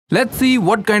Let's see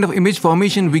what kind of image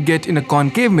formation we get in a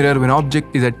concave mirror when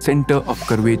object is at center of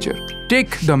curvature.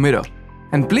 Take the mirror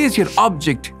and place your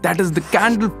object, that is the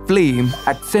candle flame,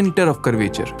 at center of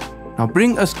curvature. Now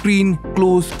bring a screen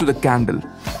close to the candle.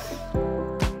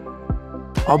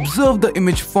 Observe the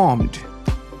image formed.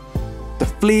 The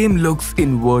flame looks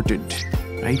inverted,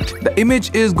 right? The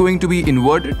image is going to be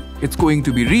inverted, it's going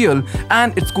to be real,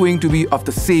 and it's going to be of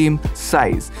the same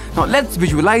size. Now let's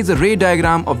visualize a ray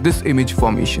diagram of this image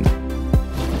formation.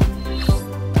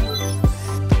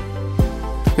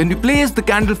 When we place the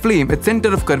candle flame at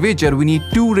center of curvature, we need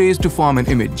two rays to form an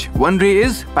image. One ray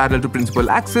is parallel to principal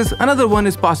axis, another one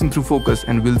is passing through focus,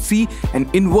 and we'll see an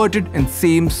inverted and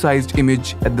same sized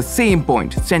image at the same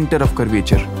point, center of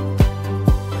curvature.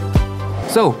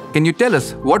 So, can you tell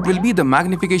us what will be the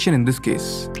magnification in this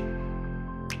case?